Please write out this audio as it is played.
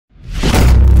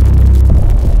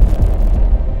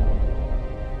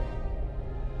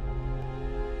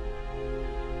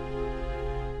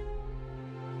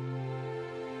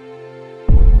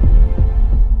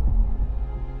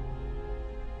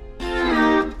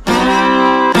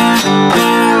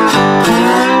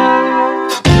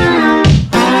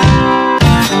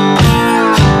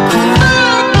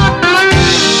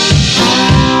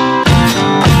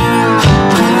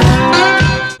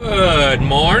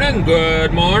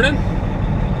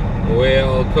morning.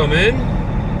 We'll come in.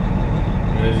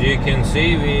 As you can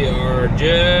see, we are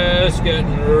just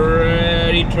getting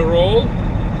ready to roll.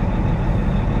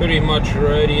 Pretty much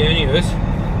ready anyways.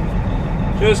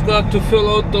 Just got to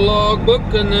fill out the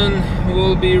logbook and then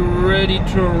we'll be ready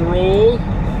to roll.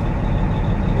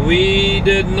 We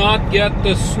did not get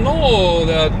the snow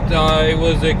that I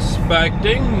was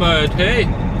expecting, but hey,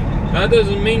 that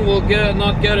doesn't mean we'll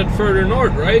not get it further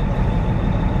north, right?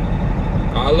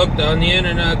 I looked on the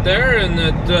internet there and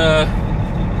it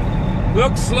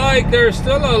looks like there's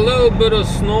still a little bit of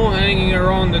snow hanging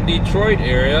around the Detroit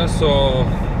area, so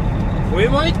we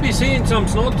might be seeing some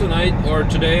snow tonight, or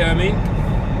today I mean.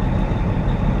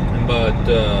 But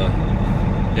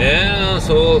yeah,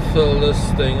 so we'll fill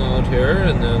this thing out here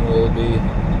and then we'll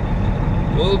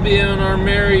be on our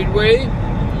merry way.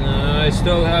 I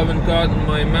still haven't gotten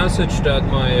my message that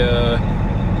my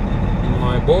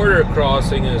border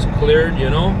crossing is cleared, you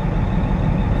know.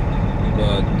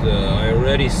 But I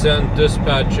already sent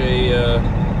dispatch a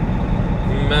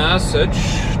message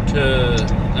to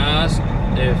ask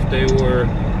if they were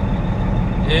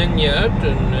in yet,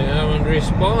 and they haven't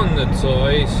responded, so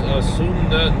I assume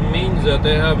that means that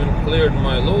they haven't cleared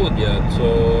my load yet.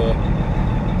 So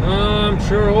I'm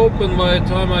sure hoping by the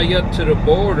time I get to the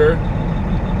border,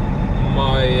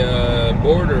 my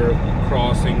border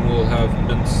crossing will have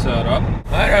been set up.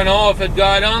 I don't know if it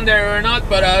got on there or not,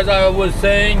 but as I was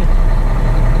saying,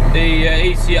 the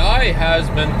ACI has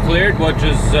been cleared, which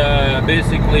is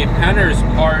basically Penner's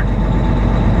part.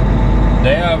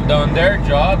 They have done their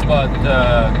job, but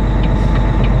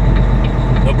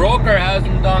the broker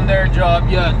hasn't done their job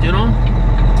yet, you know.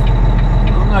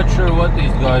 I'm not sure what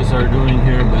these guys are doing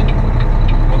here, but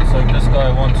looks like this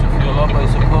guy wants to fuel up, I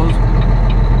suppose.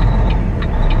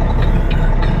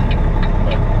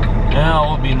 But yeah, it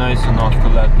will be nice enough to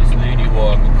let this lady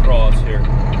walk across here.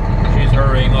 She's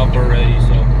hurrying up already,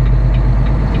 so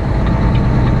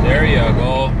there you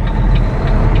go.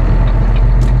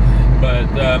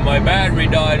 But my battery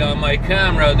died on my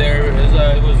camera there as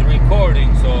I was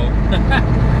recording, so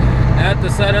I had to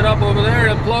set it up over there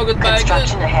and plug it back in.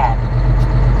 Construction ahead.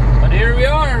 But here we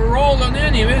are, rolling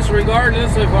anyways,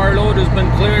 regardless if our load has been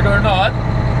cleared or not.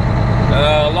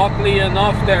 Luckily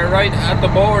enough, there right at the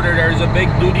border, there's a big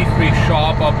duty-free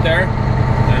shop up there,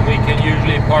 and we can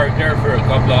usually park there for a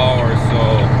couple of hours. So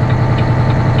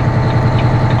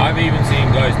I've even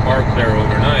seen guys park there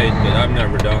overnight, but I've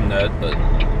never done that. But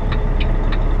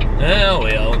yeah,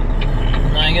 well,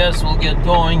 I guess we'll get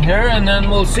going here, and then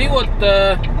we'll see what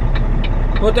the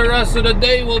rest of the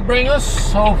day will bring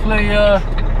us. Hopefully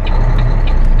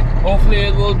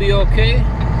it will be okay.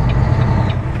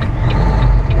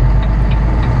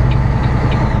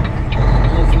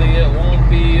 Hopefully it won't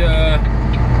be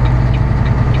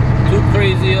too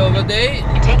crazy of a day.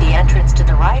 Take the entrance to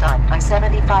the right on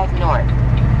I-75 North.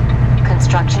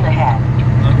 Construction ahead.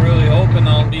 I'm really hoping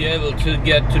I'll be able to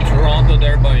get to Toronto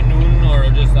there by noon or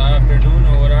just afternoon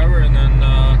or whatever, and then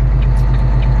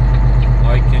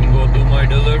I can go do my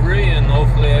delivery and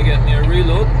hopefully I get me a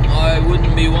reload. I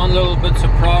wouldn't be one little bit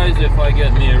surprised if I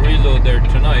get me a reload there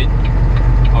tonight.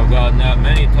 I've gotten that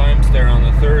many times there on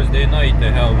a Thursday night.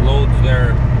 They have loads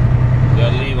there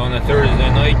that leave on a Thursday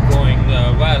night going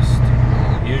west,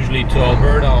 usually to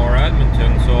Alberta or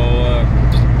Edmonton, so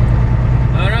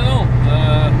I don't know.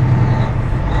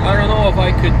 I don't know if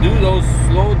I could do those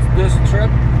loads this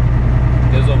trip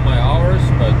because of my hours,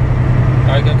 but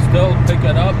I can still pick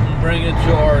it up and bring it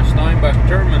to our Steinbach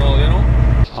terminal, you know.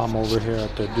 I'm over here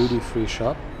at the duty-free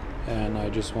shop, and I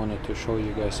just wanted to show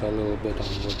you guys a little bit on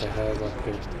what they have up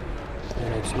here.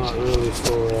 And it's not really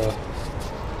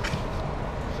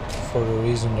for the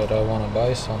reason that I want to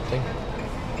buy something.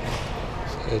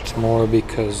 It's more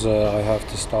because I have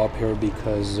to stop here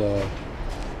because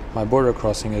my border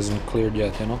crossing isn't cleared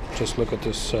yet, you know. Just look at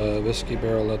this whiskey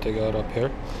barrel that they got up here.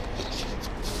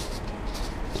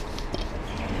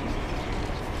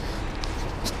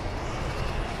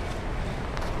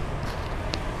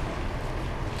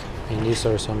 And these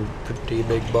are some pretty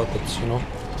big buckets, you know.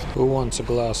 Who wants a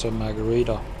glass of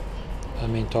margarita? I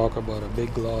mean, talk about a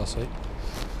big glass, eh?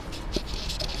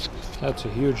 That's a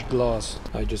huge glass.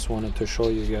 I just wanted to show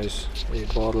you guys a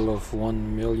bottle of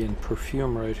 1 million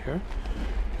perfume right here.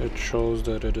 It shows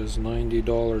that it is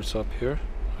 $90 up here.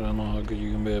 I don't know how good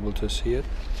you can be able to see it,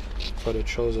 but it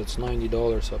shows it's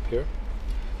 $90 up here.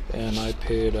 And I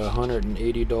paid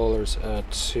 $180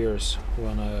 at Sears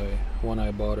when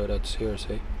I bought it at Sears.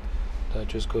 That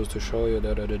just goes to show you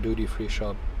that at a duty-free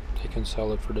shop they can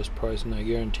sell it for this price, and I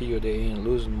guarantee you they ain't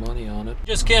losing money on it.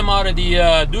 Just came out of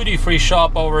the duty-free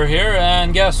shop over here,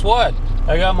 and guess what?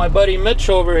 I got my buddy Mitch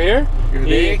over here. Good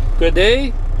day. Good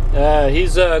day.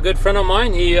 He's a good friend of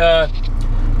mine.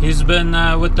 He's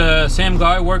been with the same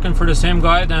guy, working for the same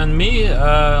guy than me.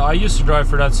 I used to drive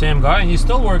for that same guy, and he's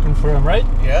still working for him, right?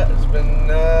 Yeah, it's been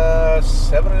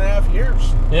 7.5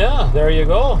 years. Yeah, there you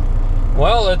go.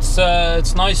 Well, it's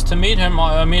nice to meet him.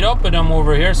 Meet up with him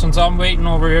over here, since I'm waiting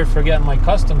over here for getting my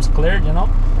customs cleared, you know.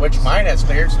 Which mine has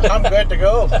cleared, so I'm good to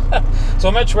go.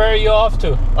 So Mitch, where are you off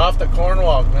to? Off to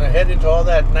Cornwall. I'm gonna head into all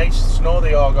that nice snow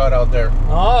they all got out there.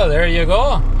 Oh, there you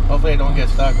go. Hopefully I don't get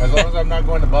stuck. As long as I'm not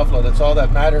going to Buffalo, that's all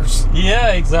that matters. Yeah,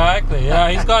 exactly. Yeah,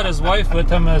 he's got his wife with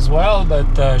him as well,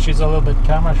 but she's a little bit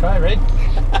camera shy, right?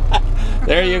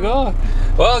 There you go.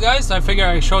 Well, guys, I figure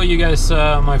I'd show you guys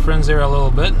my friends here a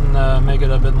little bit and make it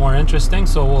a bit more interesting.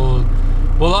 So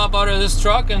we'll hop out of this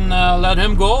truck and let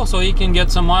him go so he can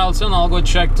get some miles in. I'll go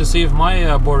check to see if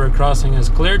my border crossing is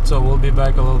cleared, so we'll be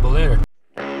back a little bit later.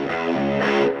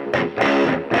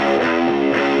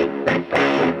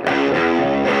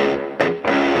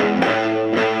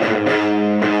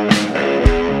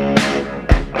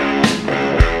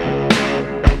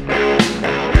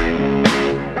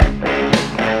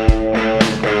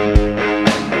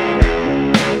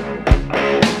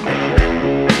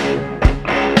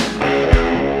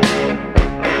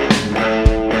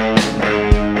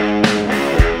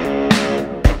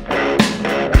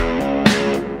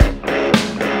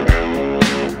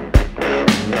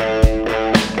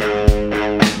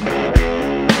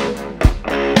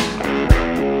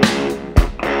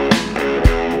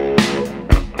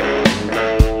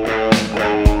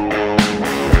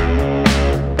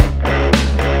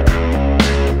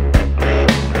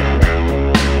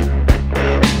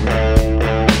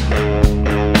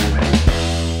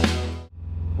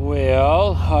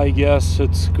 I guess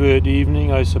it's good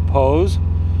evening, I suppose.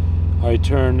 I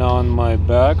turned on my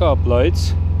backup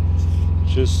lights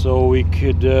just so we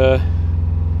could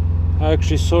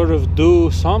actually sort of do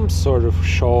some sort of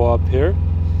show up here.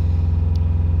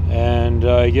 And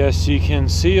I guess you can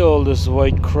see all this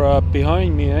white crap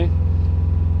behind me, eh?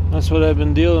 That's what I've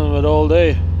been dealing with all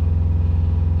day.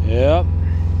 Yeah,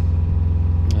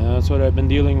 that's what I've been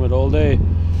dealing with all day.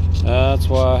 That's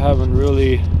why I haven't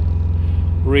really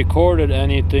recorded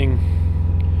anything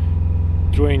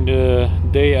during the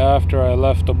day after I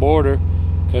left the border,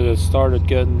 because it started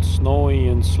getting snowy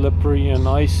and slippery and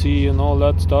icy and all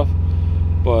that stuff.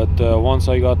 But once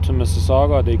I got to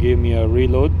Mississauga, they gave me a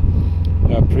reload,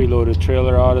 a preloaded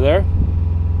trailer out of there,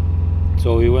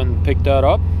 so we went and picked that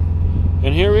up,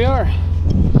 and here we are.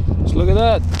 Just look at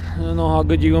that. I don't know how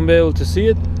good you're gonna be able to see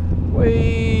it.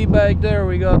 Way back there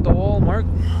we got the Walmart.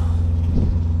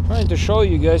 Trying to show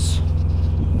you guys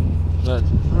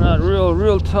that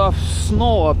real tough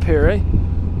snow up here, eh?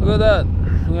 Look at that.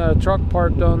 We got a truck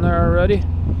parked down there already.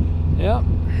 Yeah,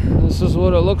 this is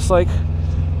what it looks like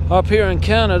up here in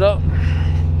Canada,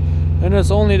 and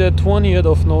it's only the 20th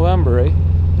of November, eh?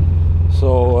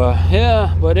 So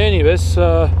yeah, but anyways,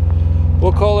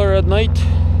 we'll call her at night,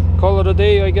 call it a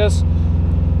day, I guess.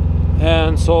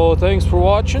 And so thanks for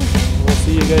watching. We'll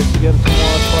see you guys again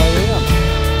tomorrow at 5.